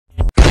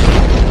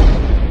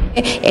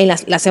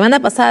La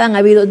semana pasada han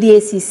habido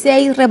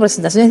 16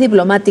 representaciones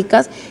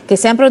diplomáticas que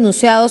se han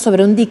pronunciado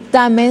sobre un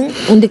dictamen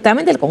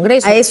del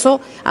Congreso. A eso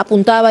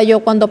apuntaba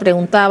yo cuando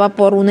preguntaba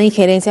por una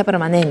injerencia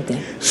permanente.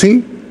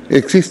 Sí,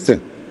 existe.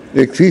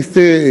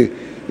 Existe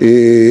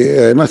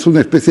además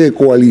una especie de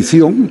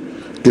coalición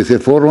que se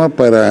forma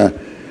para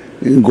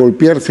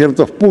golpear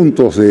ciertos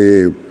puntos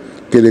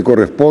que le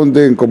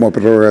corresponden como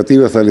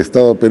prerrogativas al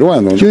Estado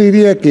peruano. Yo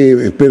diría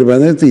que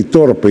permanente y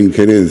torpe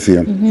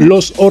injerencia.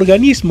 Los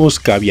organismos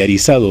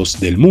caviarizados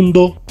del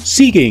mundo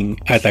siguen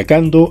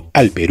atacando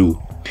al Perú.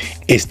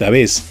 Esta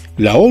vez,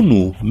 la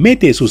ONU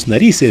mete sus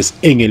narices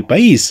en el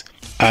país,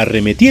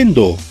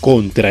 arremetiendo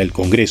contra el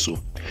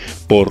Congreso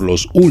por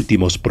los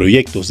últimos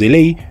proyectos de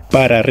ley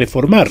para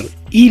reformar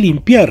y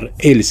limpiar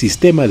el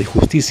sistema de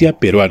justicia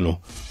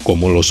peruano,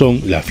 como lo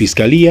son la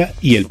Fiscalía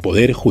y el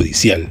Poder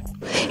Judicial.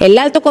 El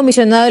Alto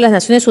Comisionado de las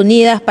Naciones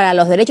Unidas para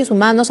los Derechos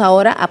Humanos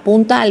ahora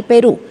apunta al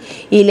Perú.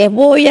 Y les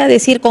voy a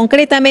decir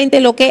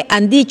concretamente lo que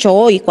han dicho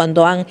hoy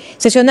cuando han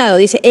sesionado.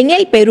 Dice, en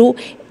el Perú,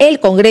 el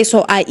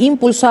Congreso ha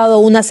impulsado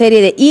una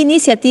serie de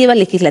iniciativas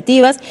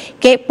legislativas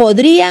que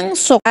podrían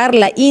socavar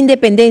la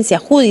independencia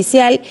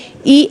judicial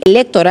y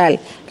electoral,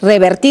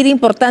 revertir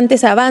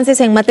importantes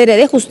avances en materia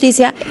de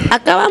justicia.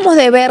 Acabamos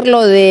de ver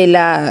lo del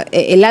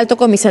Alto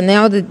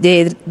Comisionado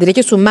de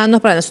Derechos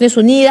Humanos para las Naciones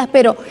Unidas,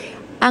 pero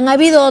han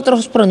habido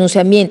otros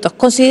pronunciamientos.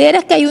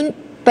 ¿Consideras que hay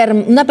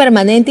una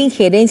permanente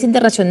injerencia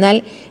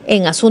internacional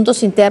en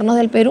asuntos internos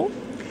del Perú?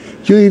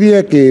 Yo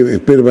diría que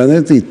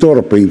permanente y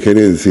torpe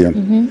injerencia.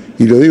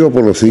 Y lo digo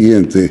por lo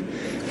siguiente.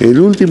 El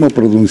último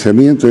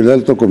pronunciamiento del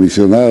Alto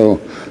Comisionado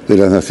de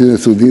las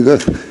Naciones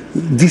Unidas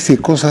dice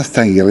cosas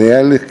tan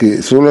irreales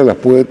que solo las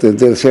puede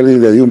entender si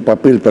alguien le dio un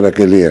papel para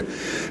que lea.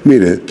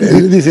 Mire,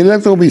 dice, el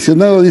Alto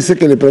Comisionado dice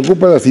que le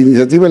preocupan las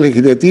iniciativas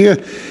legislativas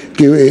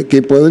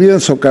que podrían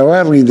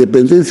socavar la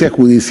independencia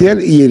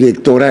judicial y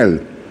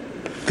electoral.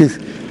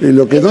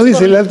 Lo que no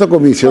dice el Alto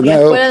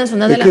Comisionado es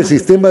que el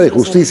sistema de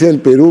justicia del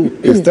Perú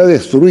está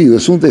destruido,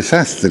 es un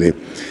desastre.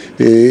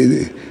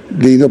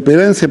 La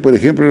inoperancia, por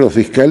ejemplo, de los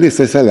fiscales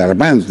es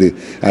alarmante.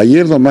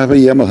 Ayer nomás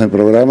veíamos en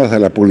programas a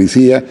la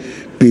policía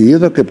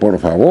pidiendo que por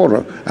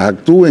favor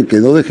actúen, que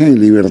no dejen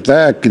en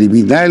libertad a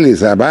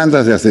criminales, a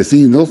bandas de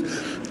asesinos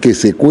que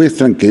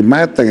secuestran, que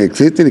matan,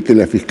 etcétera, y que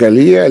la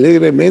Fiscalía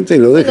alegremente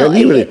lo deja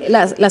libre.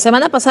 La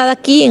semana pasada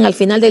aquí, al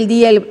final del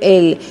día,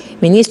 el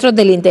ministro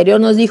del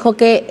Interior nos dijo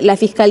que la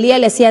Fiscalía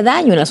le hacía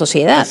daño a la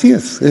sociedad. Así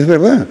es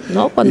verdad.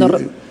 ¿No? Cuando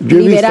yo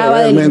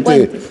liberaba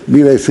delincuentes.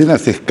 Mira,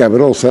 escenas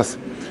escabrosas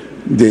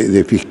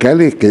de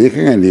fiscales que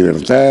dejan en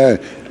libertad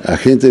a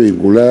gente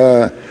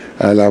vinculada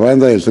a la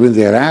banda del Tren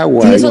de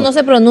Aragua. Si eso no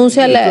se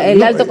pronuncia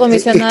el Alto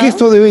Comisionado. Es que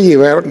esto debe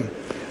llevar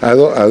a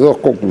dos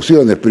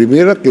conclusiones.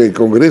 Primero, que el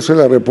Congreso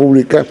de la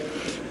República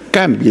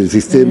cambie el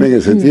sistema en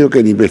el sentido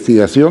que la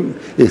investigación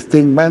esté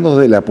en manos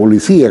de la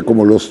policía,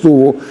 como lo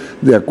estuvo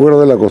de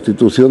acuerdo a la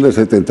Constitución del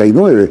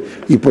 79,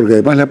 y porque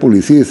además la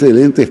policía es el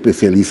ente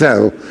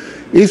especializado.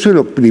 Eso es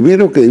lo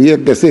primero que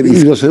debían que hacer.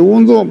 Y lo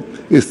segundo,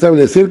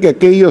 establecer que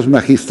aquellos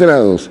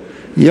magistrados,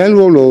 y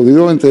algo lo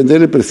dio a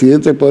entender el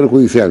presidente del Poder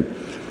Judicial,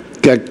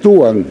 que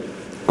actúan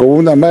con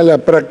una mala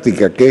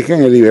práctica, que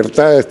dejan en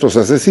libertad a estos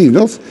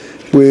asesinos,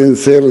 deben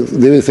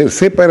ser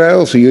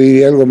separados, y yo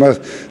diría algo más,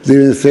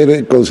 deben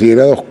ser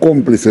considerados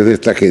cómplices de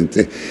esta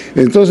gente.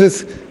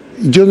 Entonces,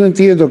 yo no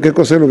entiendo qué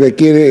cosa es lo que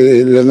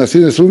quiere las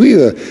Naciones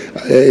Unidas,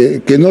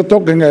 que no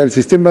toquen al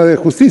sistema de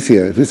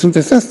justicia, es un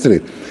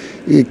desastre.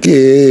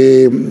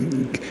 Que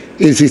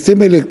el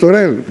sistema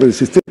electoral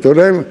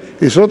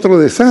es otro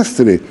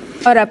desastre.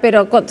 Ahora,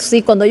 pero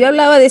sí, cuando yo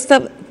hablaba de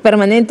esta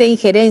permanente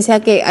injerencia,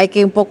 que hay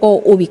que un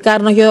poco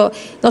ubicarnos, yo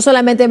no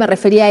solamente me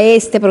refería a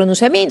este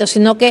pronunciamiento,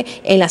 sino que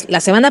en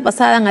la semana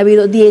pasada han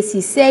habido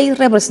 16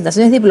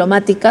 representaciones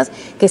diplomáticas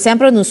que se han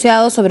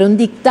pronunciado sobre un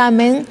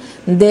dictamen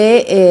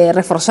de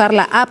reforzar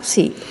la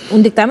APSI,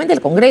 un dictamen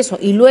del Congreso,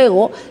 y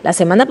luego la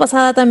semana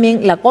pasada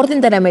también la Corte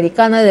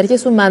Interamericana de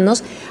Derechos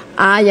Humanos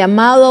ha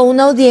llamado a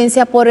una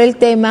audiencia por el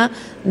tema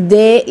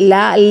de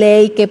la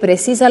ley que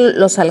precisa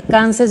los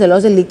alcances de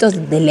los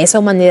delitos de lesa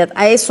humanidad.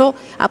 A eso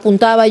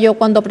apuntaba yo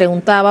cuando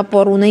preguntaba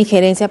por una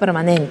injerencia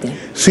permanente.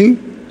 Sí,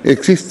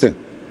 existe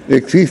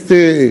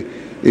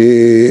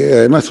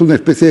además una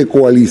especie de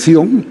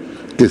coalición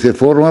que se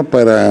forma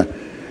para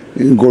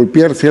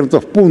golpear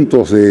ciertos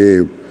puntos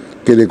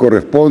que le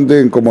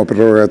corresponden como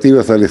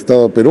prerrogativas al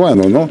Estado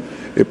peruano,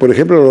 ¿no? Por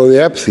ejemplo, lo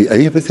de APSI, a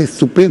mí me parece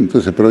estupendo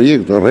ese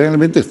proyecto,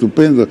 realmente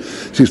estupendo.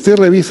 Si usted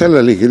revisa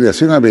la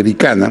legislación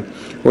americana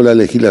o la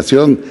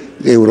legislación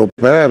europea,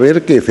 va a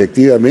ver que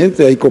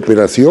efectivamente hay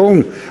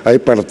cooperación, hay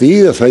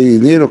partidas, hay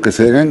dinero que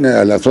se dan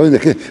a las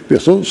ONG, pero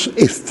son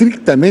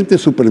estrictamente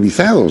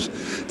supervisados,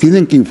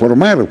 tienen que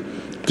informar.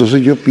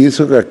 Entonces yo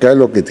pienso que acá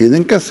lo que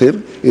tienen que hacer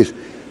es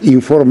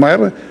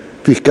informar,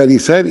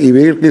 fiscalizar y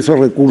ver que esos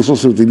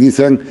recursos se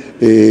utilizan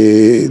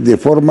de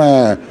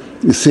forma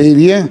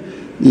seria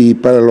y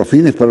para los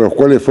fines para los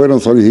cuales fueron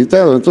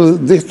solicitados.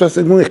 Entonces, de esto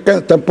hacen un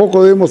escándalo,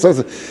 tampoco debemos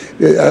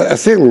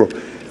hacerlo.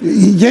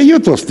 Y hay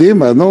otros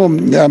temas, ¿no?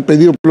 Han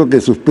pedido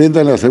que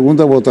suspendan la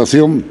segunda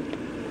votación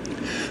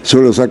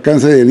sobre los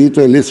alcances de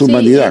delito de lesa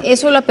humanidad.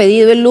 Eso lo ha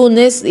pedido el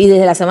lunes y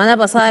desde la semana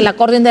pasada la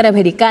Corte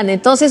Interamericana.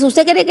 Entonces,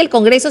 ¿usted cree que el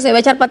Congreso se va a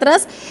echar para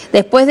atrás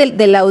después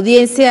de la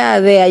audiencia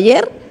de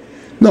ayer?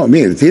 No,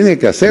 mire, tiene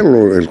que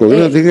hacerlo, el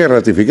Congreso tiene que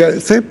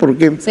ratificar. ¿Sabe por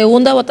qué?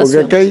 Segunda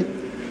votación. Porque acá hay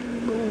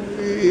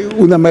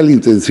una mala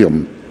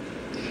intención.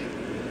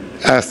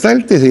 Hasta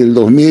antes del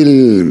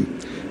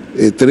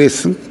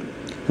 2003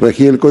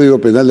 regía el Código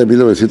Penal de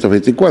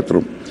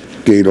 1924,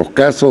 que los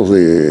casos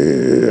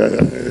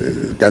de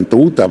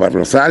Cantuta,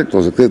 Barrios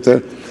Altos,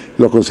 etcétera,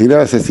 los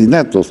consideraba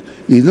asesinatos,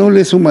 y no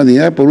lesa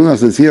humanidad por una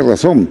sencilla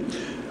razón,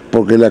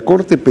 porque la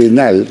Corte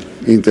Penal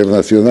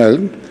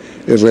Internacional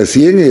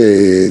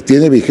recién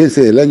tiene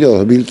vigencia del año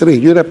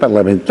 2003. Yo era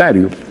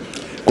parlamentario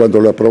cuando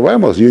lo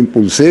aprobamos, yo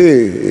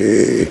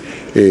impulsé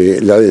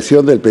la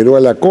adhesión del Perú a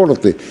la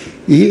Corte,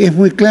 y es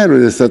muy claro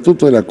el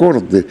estatuto de la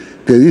Corte,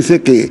 que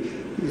dice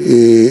que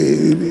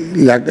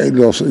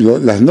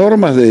las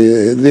normas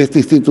de esta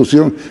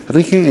institución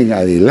rigen en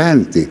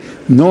adelante,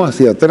 no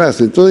hacia atrás.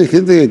 Entonces hay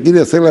gente que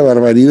quiere hacer la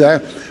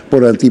barbaridad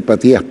por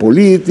antipatías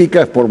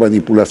políticas, por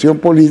manipulación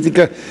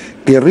política,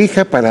 que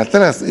rija para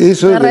atrás.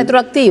 Eso es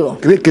retroactivo.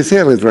 Que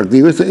sea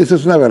retroactivo, eso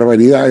es una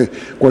barbaridad.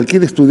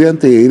 Cualquier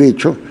estudiante de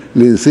Derecho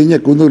le enseña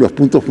que uno de los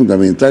puntos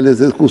fundamentales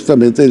es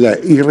justamente la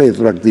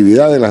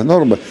irretroactividad de las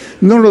normas.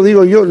 No lo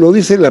digo yo, lo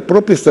dice el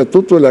propio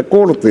estatuto de la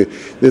Corte,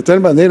 de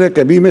tal manera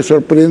que a mí me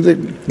sorprende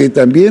que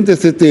también de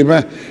este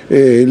tema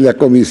la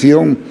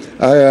Comisión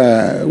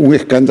haga un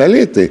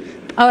escandalete.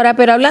 Ahora,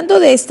 pero hablando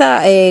de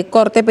esta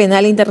Corte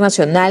Penal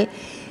Internacional,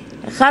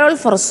 Harold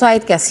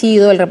Forsyth, que ha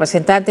sido el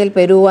representante del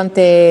Perú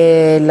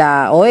ante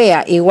la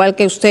OEA, igual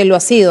que usted lo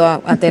ha sido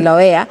ante la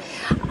OEA,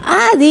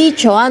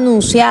 ha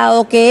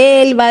anunciado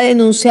que él va a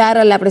denunciar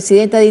a la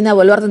presidenta Dina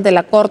Boluarte ante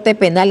la Corte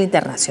Penal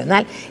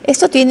Internacional.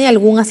 ¿Esto tiene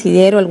algún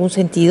asidero, algún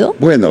sentido?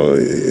 Bueno,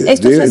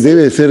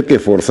 debe ser que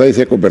Forsyth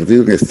se ha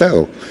convertido en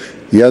Estado.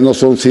 Ya no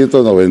son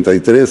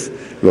 193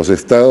 los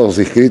estados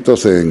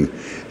inscritos en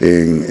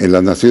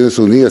las Naciones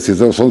Unidas,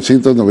 sino son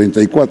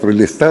 194.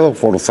 El Estado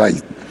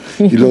Forsyth.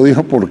 Y lo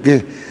dijo ¿por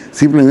qué?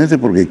 Simplemente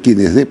porque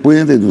quienes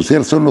pueden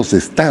denunciar son los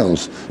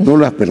estados, no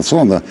las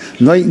personas.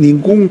 No hay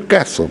ningún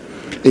caso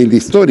en la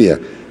historia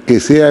que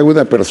sea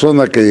una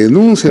persona que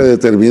denuncia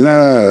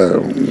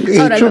determinado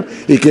hecho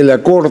y que la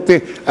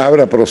Corte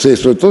abra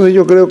proceso. Entonces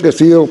yo creo que ha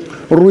sido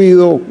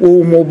ruido,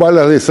 humo,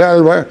 balas de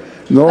salva,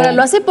 ¿no? Ahora,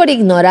 lo hace por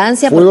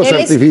ignorancia, fuegos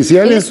porque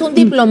artificiales. Él es un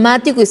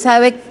diplomático y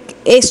sabe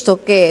esto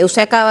que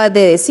usted acaba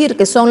de decir,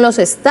 que son los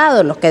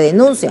estados los que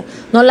denuncian,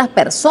 no las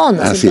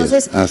personas.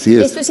 Entonces, así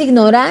es. ¿esto es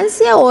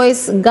ignorancia o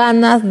es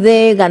ganas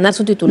de ganar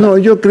su titular? No,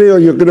 yo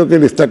creo que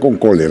él está con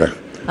cólera.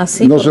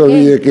 ¿Así? No se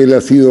olvide que él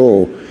ha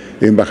sido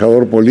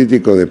embajador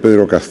político de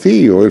Pedro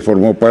Castillo. Él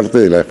formó parte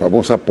de la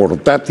famosa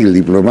portátil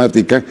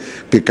diplomática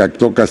que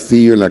captó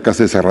Castillo en la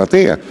casa de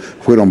Zarratea.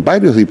 Fueron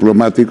varios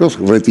diplomáticos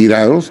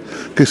retirados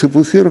que se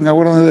pusieron a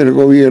orden del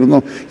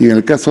gobierno, y en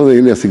el caso de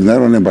él le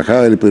asignaron la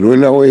embajada del Perú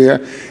en la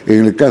OEA.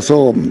 En el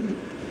caso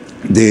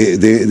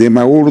de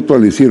Maurto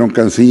le hicieron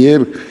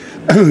canciller.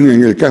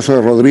 En el caso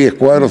de Rodríguez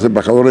Cuadros,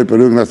 embajador del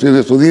Perú en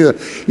Naciones Unidas.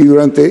 Y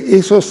durante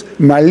esos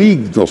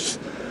malignos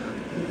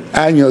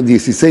años,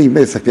 16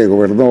 meses que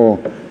gobernó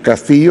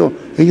Castillo,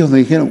 ellos no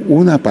dijeron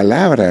una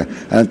palabra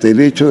ante el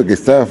hecho de que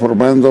estaba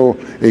formando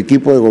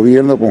equipo de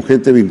gobierno con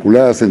gente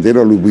vinculada a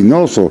Sendero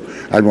Luminoso,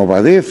 al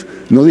Movadef.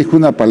 No dijo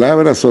una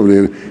palabra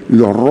sobre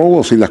los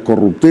robos y las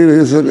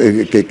corruptelas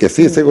que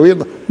hacía ese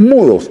gobierno.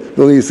 Mudos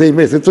los 16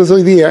 meses. Entonces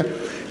hoy día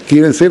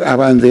quieren ser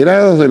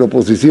abanderados de la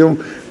oposición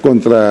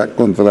contra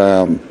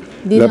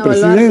la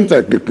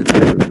presidenta,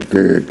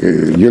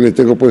 que yo le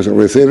tengo pues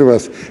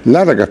reservas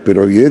largas,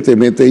 pero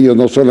evidentemente ellos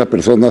no son las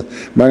personas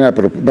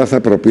más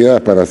apropiadas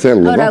para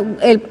hacerlo. Ahora, ¿no?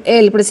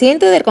 el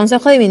presidente del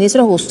Consejo de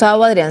Ministros,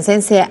 Gustavo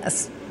Adriansen,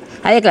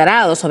 ha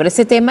declarado sobre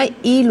ese tema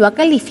y lo ha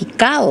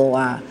calificado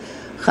a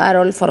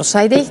Harold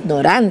Forsyth de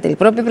ignorante, el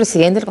propio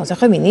presidente del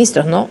Consejo de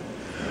Ministros, ¿no?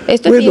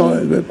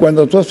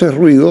 Cuando tú haces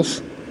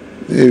ruidos,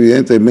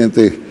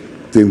 evidentemente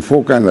te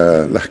enfocan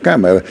las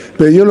cámaras.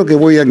 Pero yo lo que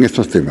voy en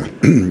estos temas,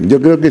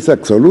 yo creo que es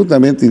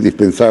absolutamente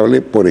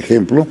indispensable, por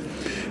ejemplo,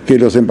 que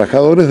los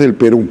embajadores del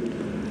Perú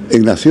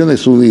en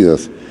Naciones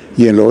Unidas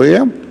y en la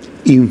OEA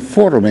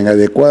informen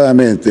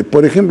adecuadamente.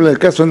 Por ejemplo, en el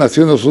caso de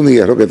Naciones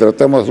Unidas, lo que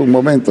tratamos hace un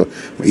momento,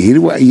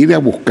 ir a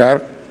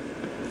buscar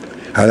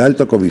al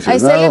alto comisionado.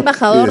 Ahí está el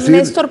embajador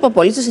Néstor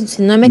Popolizo,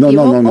 si no me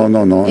equivoco,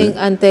 no.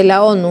 Ante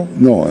la ONU.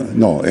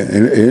 No,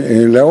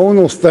 en la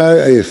ONU está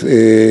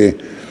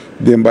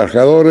de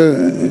embajador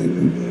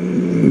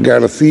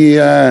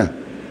García.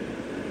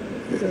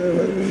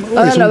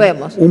 Ahora lo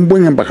vemos. Un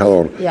buen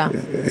embajador.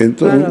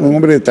 Entonces, un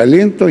hombre de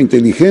talento,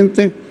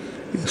 inteligente,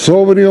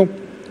 sobrio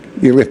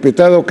y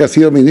respetado, que ha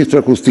sido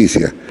ministro de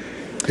Justicia.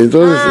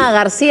 Entonces,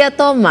 García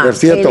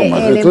Tomás.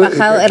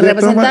 El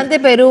representante de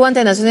Perú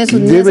ante Naciones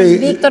Unidas es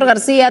Víctor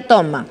García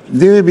Tomás.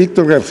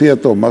 Víctor García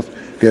Tomás,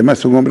 que además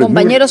es un hombre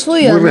compañero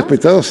suyo, muy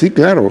respetado, sí,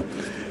 claro.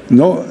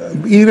 No,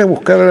 ir a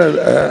buscar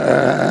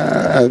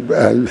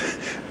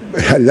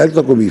al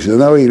alto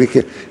comisionado y le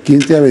dije, ¿quién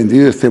te ha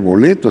vendido este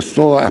boleto? Es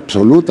todo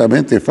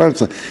absolutamente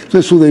falso.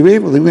 Entonces su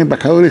deber de un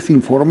embajador es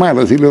informar,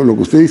 decirle lo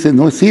que usted dice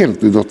no es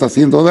cierto y nos está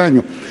haciendo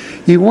daño.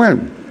 Igual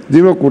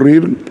debe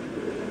ocurrir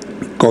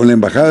con la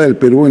Embajada del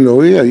Perú en la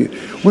OEA.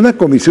 Una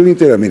comisión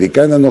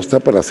interamericana no está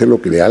para hacer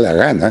lo que le da la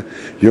gana.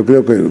 Yo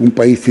creo que un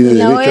país tiene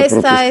derecho a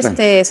protestar.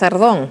 Está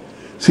Sardón.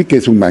 Sí, que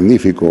es un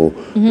magnífico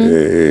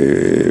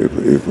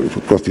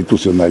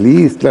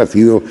constitucionalista, ha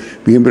sido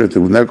miembro del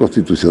Tribunal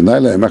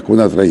Constitucional, además con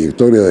una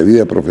trayectoria de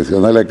vida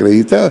profesional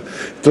acreditada.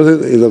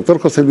 Entonces, el doctor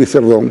José Luis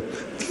Sardón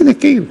tiene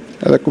que ir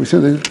a la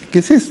comisión de decir, ¿qué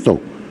es esto?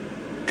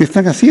 ¿Qué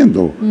están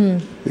haciendo?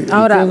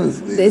 Ahora,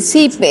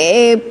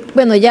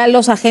 bueno, ya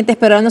los agentes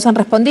peruanos han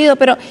respondido,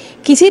 pero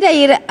quisiera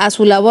ir a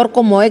su labor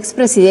como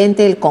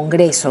expresidente del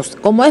Congreso.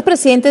 Como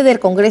expresidente del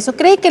Congreso,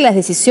 ¿cree que las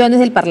decisiones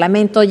del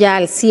Parlamento ya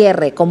al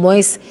cierre, como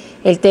es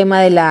el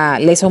tema de la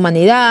lesa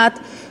humanidad,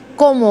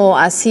 como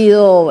ha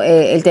sido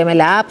el tema de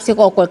la APSI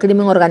o el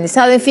crimen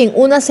organizado, en fin,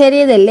 una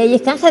serie de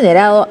leyes que han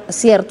generado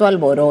cierto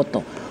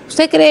alboroto,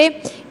 ¿usted cree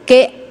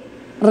que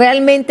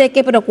realmente hay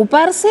que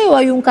preocuparse o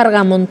hay un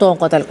cargamontón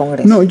contra el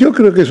Congreso? No, yo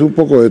creo que es un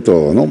poco de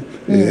todo, ¿no?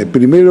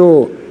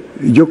 Primero,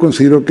 yo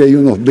considero que hay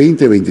unos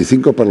 20,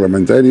 25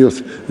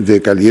 parlamentarios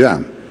de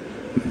calidad,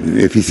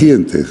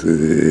 eficientes.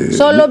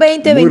 Solo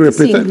 20,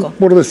 25.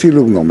 Por decirle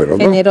un número, ¿no?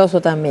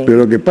 Generoso también. Pero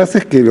lo que pasa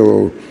es que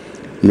lo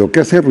que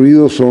hace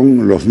ruido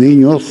son los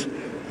niños,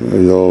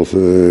 los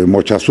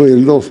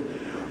mochasueldos,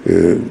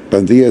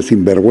 pandillas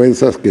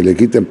sinvergüenzas que le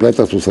quiten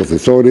plata a sus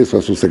asesores o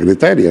a sus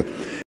secretarias,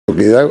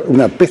 que da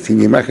una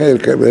pésima imagen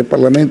del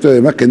Parlamento y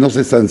además que no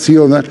se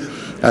sanciona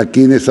a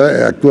quienes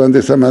actúan de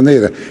esa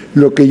manera.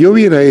 Lo que yo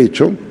hubiera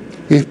hecho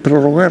es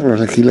prorrogar la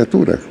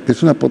legislatura, que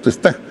es una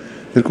potestad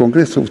del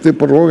Congreso. Usted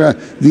prorroga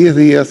 10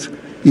 días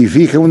y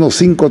fija unos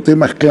 5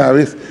 temas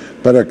claves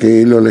para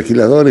que los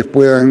legisladores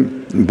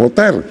puedan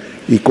votar.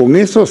 Y con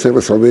eso se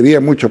resolvería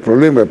muchos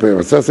problemas,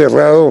 pero se ha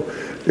cerrado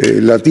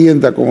la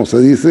tienda, como se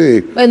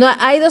dice. Bueno,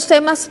 hay dos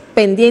temas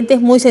pendientes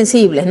muy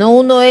sensibles, ¿no?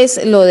 Uno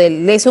es lo de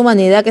lesa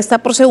humanidad que está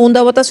por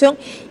segunda votación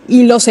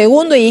y lo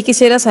segundo, y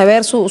quisiera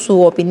saber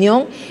su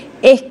opinión,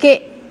 es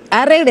que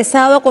ha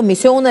regresado a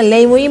comisión una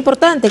ley muy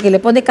importante que le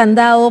pone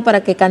candado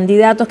para que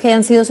candidatos que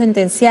hayan sido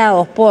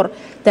sentenciados por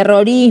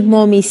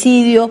terrorismo,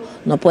 homicidio,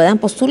 no puedan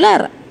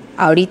postular.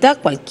 Ahorita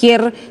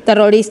cualquier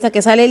terrorista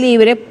que sale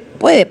libre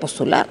puede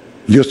postular.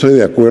 Yo estoy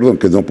de acuerdo en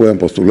que no puedan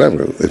postular,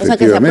 efectivamente. O sea,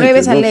 que se apruebe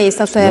esa ley,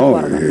 ¿está usted de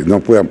acuerdo? No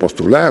puedan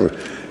postular.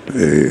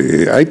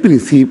 Hay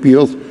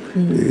principios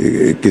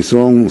que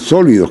son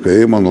sólidos, que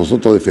debemos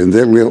nosotros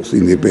defenderlos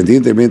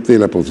independientemente de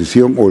la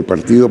posición o el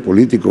partido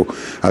político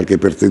al que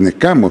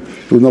pertenezcamos.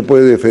 Tú no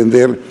puedes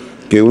defender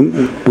que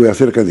pueda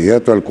ser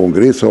candidato al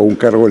Congreso a un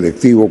cargo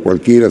electivo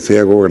cualquiera,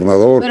 sea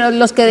gobernador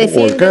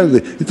o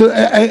alcalde. Entonces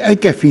hay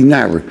que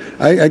afinar,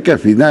 hay que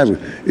afinar.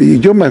 Y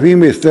yo más bien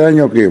me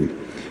extraño que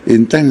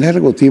en tan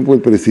largo tiempo el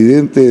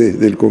presidente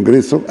del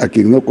Congreso, a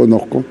quien no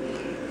conozco,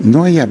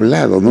 no haya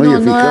hablado, no haya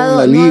fijado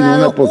una línea,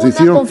 una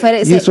posición,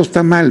 y eso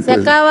está mal. Se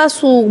acaba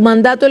su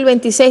mandato el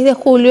 26 de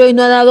julio y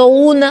no ha dado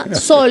una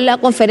sola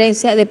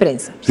conferencia de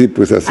prensa. Sí,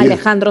 pues así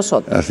Alejandro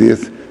Soto. Así es.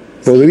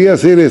 Podría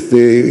ser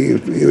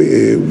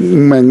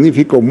un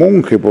magnífico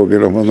monje, porque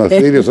los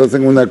monasterios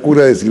hacen una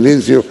cura de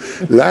silencio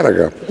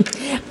larga.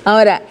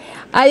 Ahora,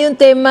 hay un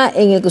tema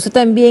en el que usted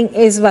también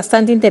es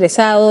bastante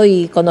interesado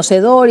y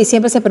conocedor y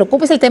siempre se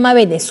preocupa, es el tema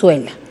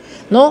Venezuela,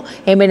 ¿no?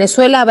 En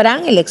Venezuela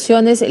habrán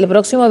elecciones el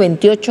próximo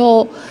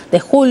 28 de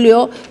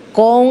julio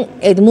con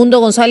Edmundo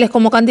González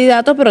como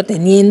candidato, pero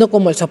teniendo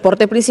como el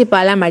soporte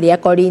principal a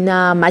María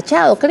Corina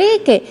Machado.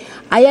 ¿Cree que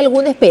hay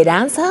alguna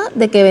esperanza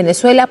de que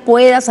Venezuela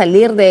pueda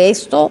salir de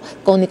esto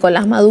con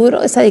Nicolás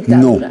Maduro, esa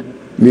dictadura? No,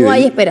 mire, no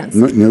hay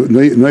esperanza.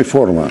 No hay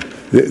forma.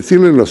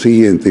 Decirle lo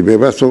siguiente, y me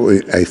baso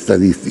a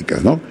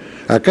estadísticas, ¿no?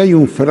 Acá hay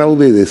un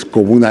fraude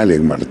descomunal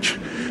en marcha.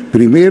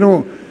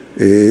 Primero,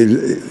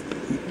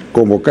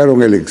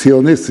 convocaron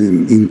elecciones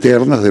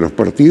internas de los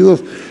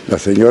partidos. La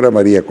señora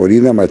María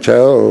Corina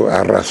Machado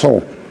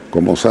arrasó,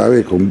 como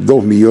sabe, con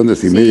 2,5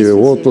 millones de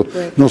votos,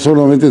 no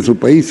solamente en su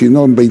país,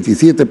 sino en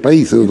 27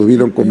 países donde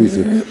hubieron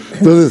comicios.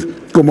 Entonces,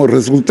 como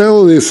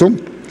resultado de eso,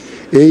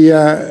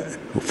 ella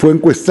fue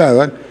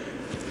encuestada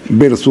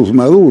versus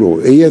Maduro.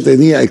 Ella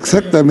tenía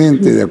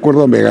exactamente, de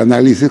acuerdo a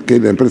Megaanálisis, que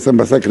es la empresa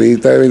más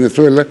acreditada de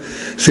Venezuela,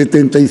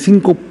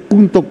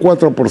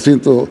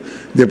 75.4%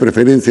 de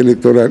preferencia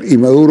electoral y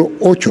Maduro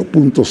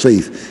 8.6%.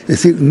 Es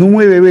decir,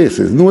 9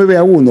 veces,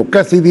 9-1,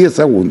 casi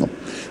 10-1.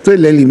 Entonces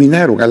la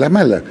eliminaron a la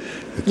mala.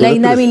 Entonces, la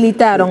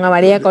inhabilitaron a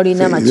María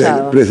Corina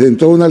Machado.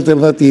 Presentó una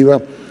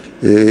alternativa,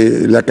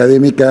 la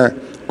académica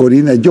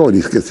Corina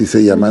Lloris, que así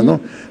se llama, ¿no?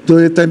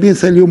 Entonces también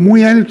salió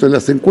muy alto en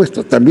las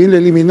encuestas, también le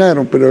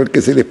eliminaron, pero el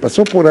que se les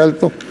pasó por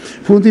alto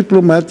fue un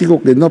diplomático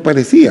que no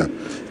aparecía,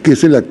 que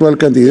es el actual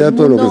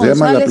candidato de lo que se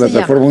llama la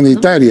plataforma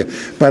unitaria.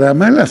 Para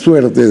mala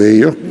suerte de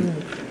ellos,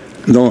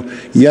 no,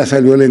 ya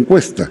salió la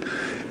encuesta.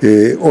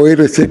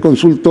 ORC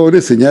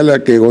Consultores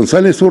señala que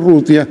González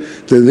Urrutia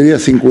tendría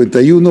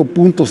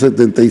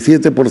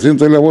 51.77%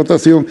 de la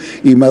votación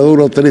y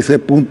Maduro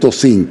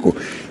 13.5%.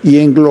 Y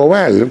en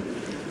global,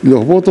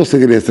 los votos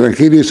en el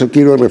extranjero, y eso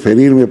quiero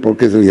referirme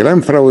porque es el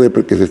gran fraude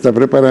que se está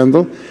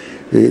preparando,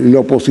 la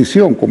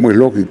oposición, como es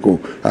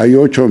lógico, hay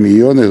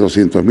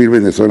 8.200.000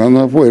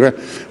 venezolanos afuera,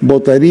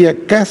 votaría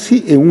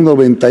casi en un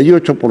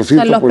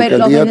 98% por el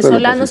candidato de la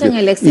venezolanos en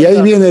el exterior. Y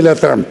ahí viene la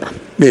trampa.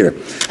 Mira,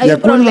 de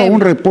acuerdo a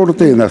un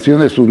reporte de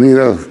Naciones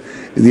Unidas,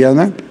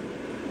 Diana,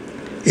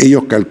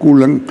 ellos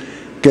calculan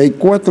que hay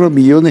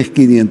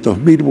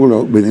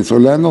 4.500.000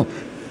 venezolanos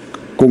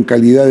con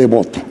calidad de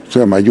voto, o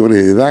sea,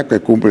 mayores de edad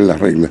que cumplen las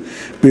reglas.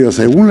 Pero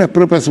según las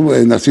propias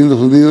Naciones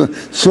Unidas,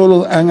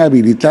 solo han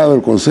habilitado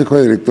el Consejo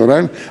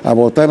Electoral a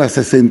votar a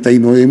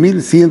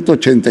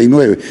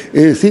 69.189,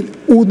 es decir,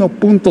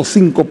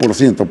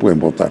 1.5%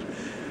 pueden votar.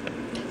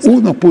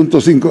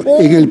 1.5.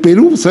 En el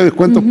Perú, ¿sabes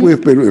cuántos puede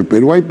Perú? En el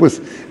Perú hay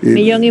pues...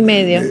 1,5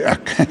 millones.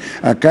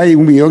 Acá hay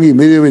 1,5 millones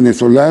de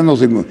venezolanos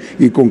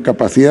y con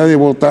capacidad de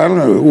votar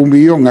 1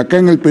 millón. Acá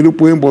en el Perú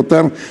pueden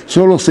votar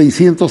solo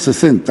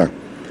 660.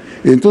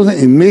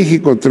 Entonces, en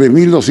México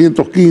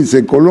 3.215,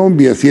 en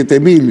Colombia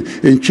 7.000,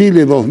 en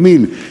Chile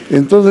 2.000.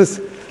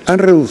 Entonces, han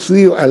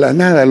reducido a la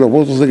nada los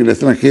votos en el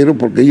extranjero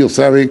porque ellos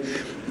saben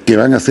que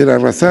van a ser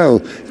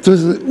arrasados.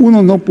 Entonces,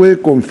 uno no puede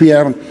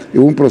confiar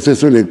en un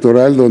proceso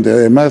electoral donde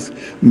además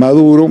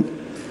Maduro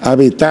ha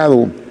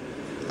vetado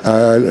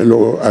a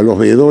los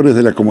veedores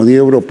de la Comunidad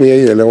Europea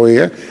y de la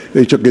OEA,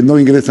 de hecho que no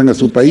ingresan a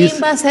su país.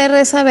 ¿Quién va a hacer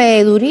esa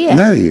veeduría?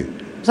 Nadie.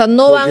 O sea,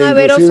 no van a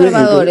haber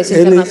observadores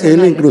internacionales.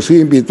 Él inclusive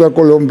invitó a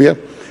Colombia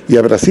y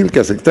a Brasil que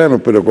aceptaron,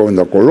 pero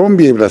cuando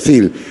Colombia y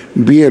Brasil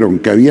vieron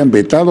que habían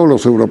vetado a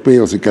los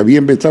europeos y que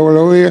habían vetado a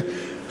la OEA,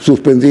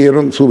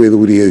 suspendieron su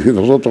veeduría. Dije,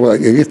 nosotros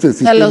en este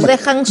sistema los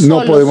dejan no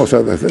solos. podemos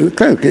hacer.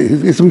 Claro que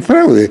es un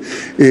fraude.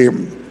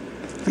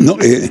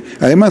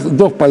 Además,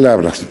 dos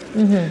palabras.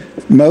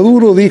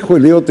 Maduro dijo,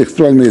 y leo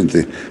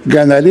textualmente,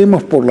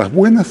 ganaremos por las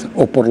buenas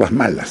o por las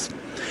malas.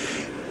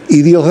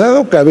 Y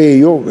Diosdado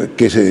Cabello,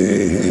 que es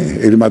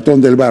el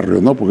matón del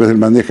barrio, ¿no? Porque él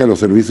maneja los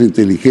servicios de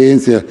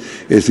inteligencia,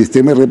 el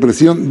sistema de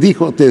represión,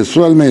 dijo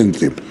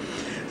textualmente,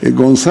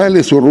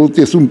 González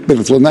Urrutia es un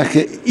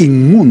personaje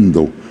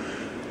inmundo,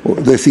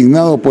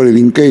 designado por el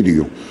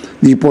imperio,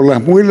 ni por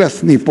las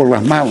muelas ni por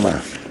las malas,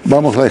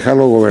 vamos a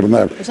dejarlo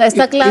gobernar. O sea,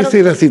 está claro. Esa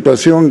es la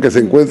situación que se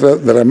encuentra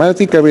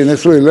dramática en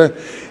Venezuela,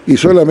 y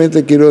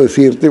solamente quiero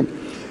decirte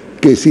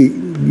que si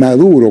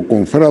Maduro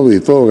con fraude y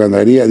todo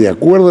ganaría, de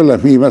acuerdo a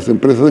las mismas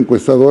empresas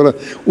encuestadoras,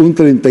 un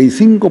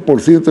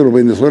 35% de los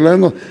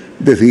venezolanos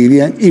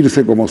decidirían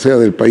irse como sea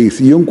del país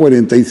y un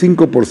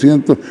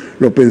 45%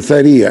 lo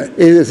pensaría.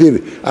 Es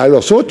decir, a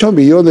los 8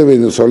 millones de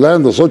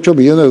venezolanos,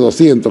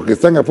 8.200.000 que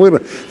están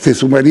afuera, se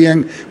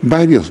sumarían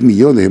varios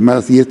millones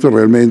más, y esto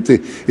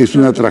realmente es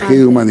una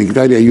tragedia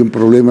humanitaria y un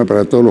problema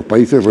para todos los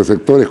países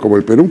receptores como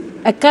el Perú.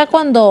 Acá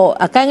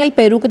en el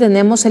Perú, que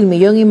tenemos 1,5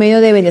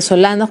 millones de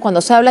venezolanos,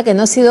 cuando se habla que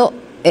no han sido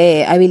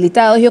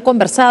habilitados, yo he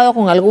conversado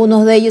con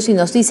algunos de ellos y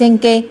nos dicen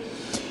que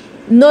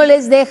no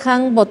les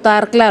dejan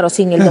votar, claro,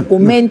 sin el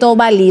documento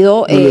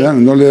válido.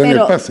 No le dan el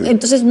pase.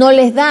 Entonces no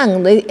les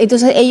dan.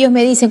 Entonces ellos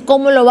me dicen,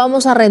 ¿cómo lo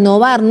vamos a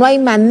renovar? No hay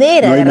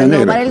manera de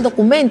renovar el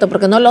documento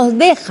porque no los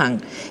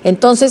dejan.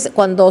 Entonces,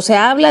 cuando se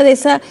habla de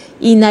esa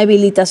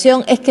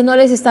inhabilitación, es que no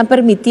les están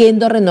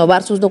permitiendo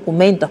renovar sus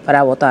documentos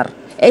para votar.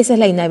 Esa es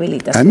la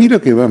inhabilitación. A mí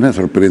lo que más me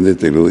sorprende,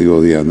 te lo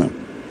digo, Diana,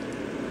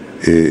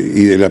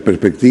 y de la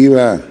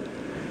perspectiva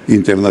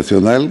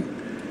internacional,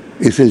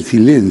 es el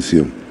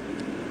silencio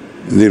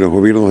de los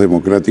gobiernos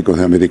democráticos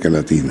de América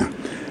Latina,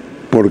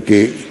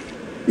 porque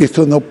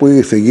esto no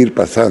puede seguir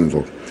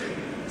pasando,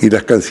 y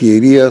las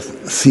cancillerías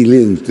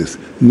silentes,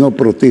 no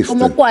protestan.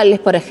 ¿Cómo cuáles,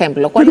 por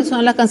ejemplo? ¿Cuáles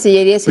son las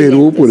cancillerías silentes?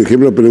 Perú, por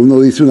ejemplo, pero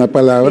uno dice una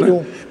palabra,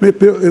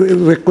 pero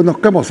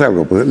reconozcamos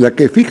algo, pues, la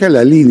que fija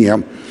la línea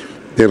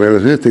de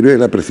relaciones exteriores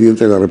es la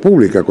Presidenta de la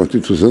República.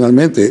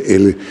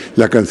 Constitucionalmente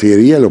la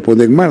Cancillería lo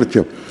pone en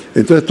marcha.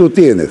 Entonces tú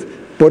tienes,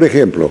 por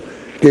ejemplo,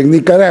 que en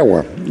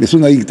Nicaragua es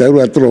una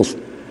dictadura atroz.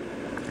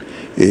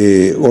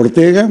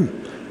 Ortega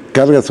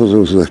carga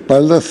sobre sus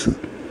espaldas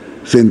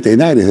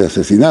centenares de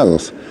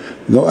asesinados,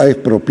 ¿no? Ha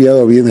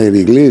expropiado bienes de la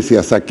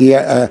iglesia,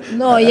 ha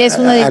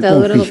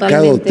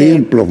confiscado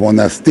templos,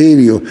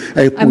 monasterios,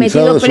 ha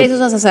metido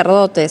presos a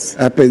sacerdotes.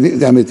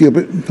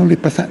 No le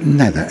pasa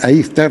nada, ahí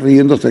está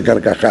riéndose a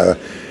carcajadas.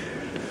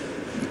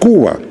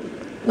 Cuba.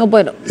 No,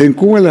 bueno. En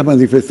Cuba las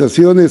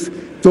manifestaciones,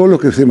 todos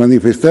los que se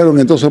manifestaron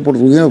en 2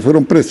 oportunidades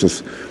fueron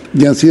presos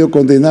y han sido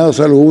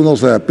condenados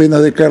algunos a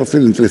penas de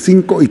cárcel entre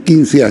 5 y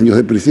 15 años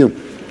de prisión.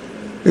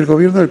 El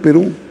gobierno del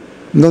Perú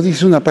no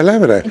dice una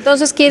palabra.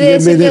 Entonces quiere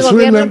decir que el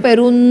gobierno del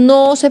Perú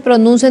no se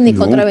pronuncia ni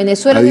contra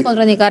Venezuela, ni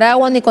contra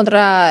Nicaragua, ni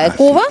contra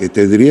Cuba. Que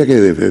tendría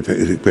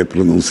que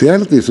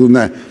pronunciarse, es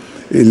una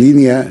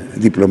línea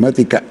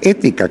diplomática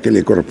ética que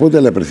le corresponde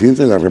a la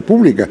Presidenta de la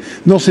República.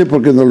 No sé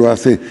por qué no lo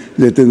hace,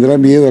 le tendrá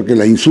miedo a que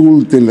la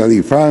insulten, la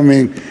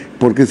difamen,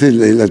 porque esa es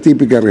la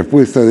típica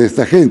respuesta de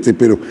esta gente,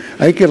 pero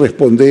hay que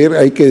responder,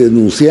 hay que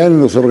denunciar en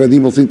los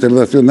organismos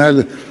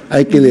internacionales,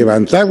 hay que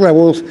levantar la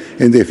voz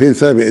en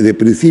defensa de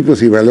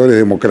principios y valores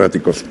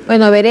democráticos.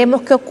 Bueno,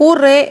 veremos qué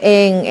ocurre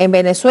en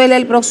Venezuela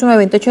el próximo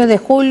 28 de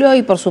julio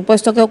y por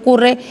supuesto qué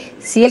ocurre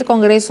si el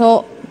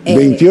Congreso...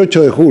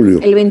 28 de julio.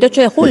 El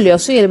 28 de julio,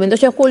 sí, el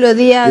 28 de julio,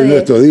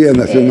 nuestro Día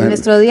Nacional.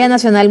 Nuestro Día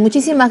Nacional.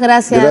 Muchísimas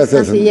gracias,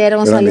 canciller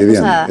González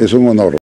Posada. Es un honor.